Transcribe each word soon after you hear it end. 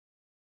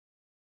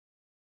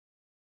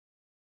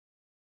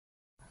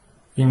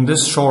In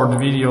this short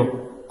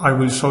video, I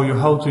will show you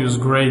how to use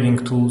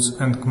grading tools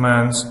and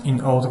commands in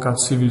AutoCAD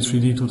Civil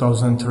 3D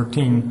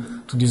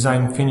 2013 to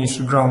design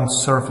finished ground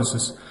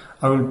surfaces.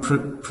 I will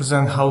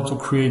present how to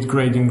create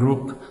grading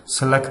group,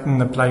 select and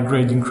apply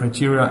grading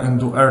criteria, and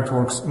do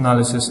earthworks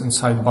analysis and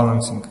site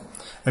balancing.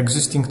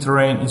 Existing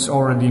terrain is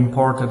already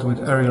imported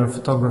with aerial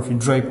photography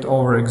draped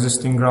over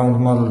existing ground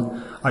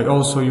model. I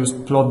also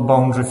used plot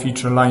boundary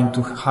feature line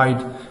to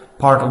hide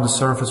part of the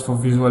surface for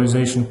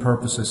visualization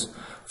purposes.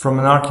 From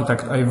an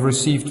architect, I have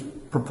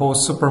received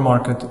proposed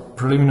supermarket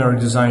preliminary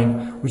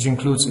design, which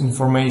includes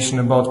information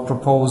about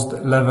proposed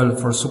level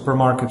for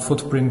supermarket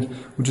footprint,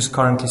 which is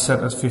currently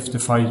set at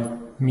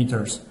 55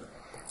 meters.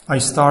 I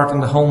start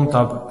in the Home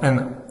tab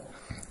and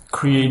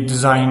create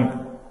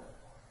design.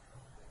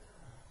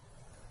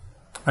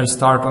 I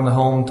start on the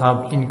Home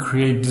tab in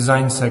Create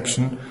Design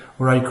section,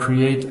 where I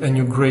create a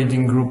new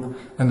grading group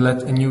and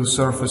let a new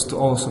surface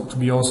to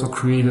be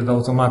created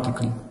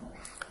automatically.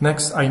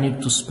 Next, I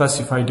need to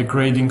specify the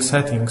grading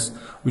settings,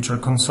 which are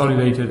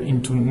consolidated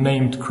into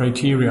named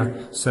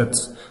criteria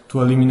sets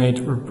to eliminate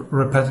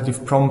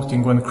repetitive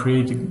prompting when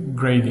creating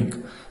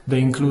grading.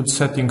 They include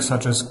settings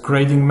such as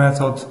grading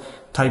method,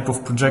 type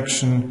of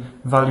projection,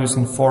 values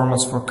and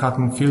formats for cut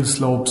and fill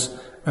slopes,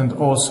 and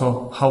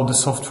also how the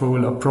software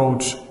will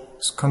approach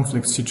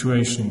conflict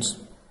situations.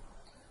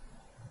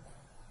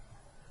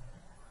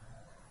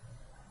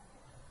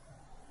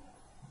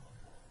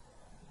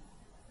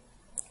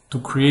 To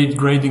create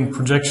grading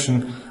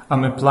projection,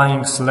 I'm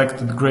applying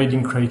selected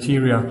grading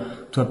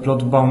criteria to a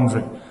plot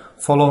boundary.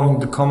 Following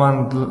the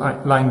command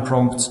line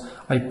prompts,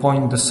 I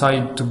point the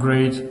site to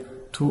grade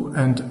to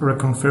and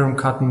reconfirm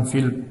cut and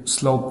fill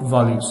slope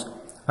values.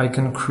 I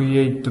can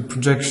create the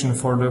projection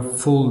for the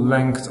full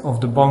length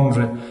of the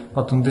boundary,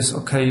 but on this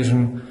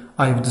occasion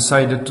I have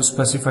decided to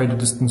specify the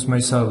distance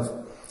myself.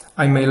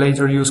 I may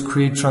later use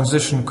create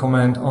transition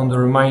command on the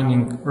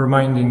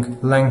remaining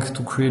length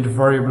to create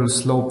variable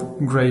slope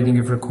grading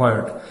if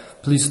required.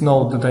 Please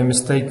note that I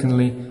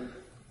mistakenly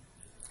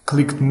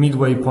clicked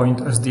midway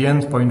point as the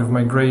end point of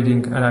my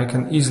grading, and I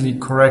can easily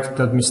correct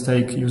that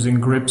mistake using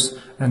grips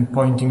and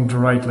pointing the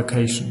right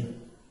location.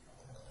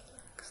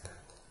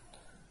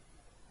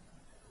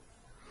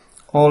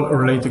 All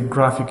related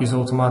graphic is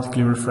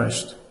automatically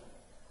refreshed.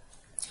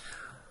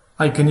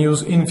 I can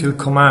use infill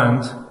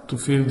command to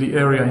fill the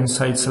area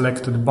inside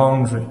selected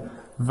boundary.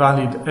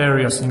 Valid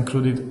areas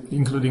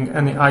including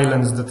any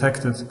islands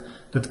detected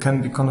that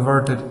can be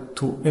converted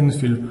to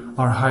infill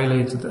are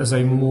highlighted as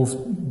I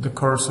move the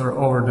cursor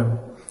over them.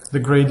 The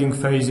grading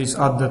phase is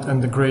added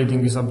and the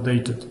grading is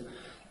updated.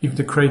 If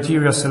the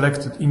criteria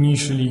selected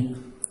initially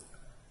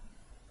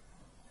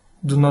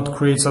do not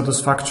create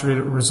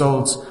satisfactory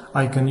results,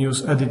 I can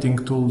use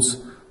editing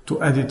tools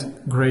to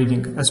edit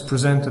grading. As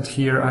presented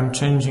here, I'm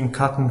changing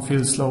cut and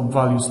fill slope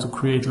values to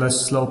create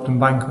less sloped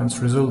embankments,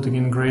 resulting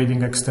in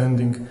grading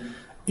extending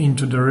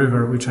into the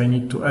river, which I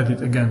need to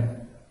edit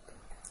again.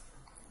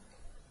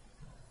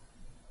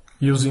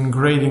 Using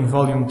grading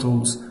volume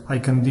tools, I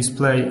can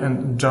display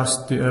and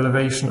adjust the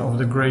elevation of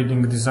the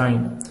grading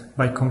design.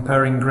 By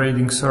comparing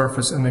grading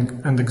surface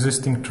and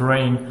existing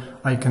terrain,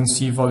 I can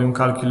see volume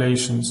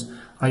calculations.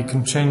 I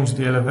can change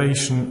the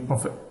elevation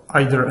of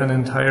either an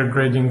entire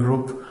grading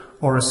group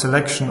or a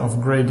selection of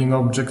grading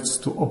objects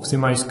to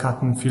optimize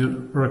cut and fill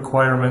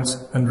requirements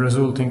and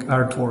resulting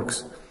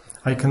earthworks.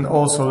 I can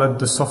also let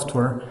the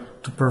software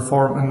to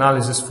perform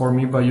analysis for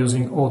me by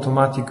using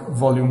automatic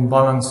volume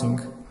balancing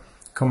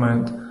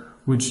command,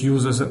 which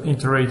uses an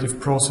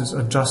iterative process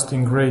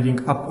adjusting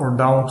grading up or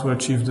down to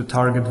achieve the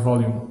target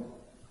volume.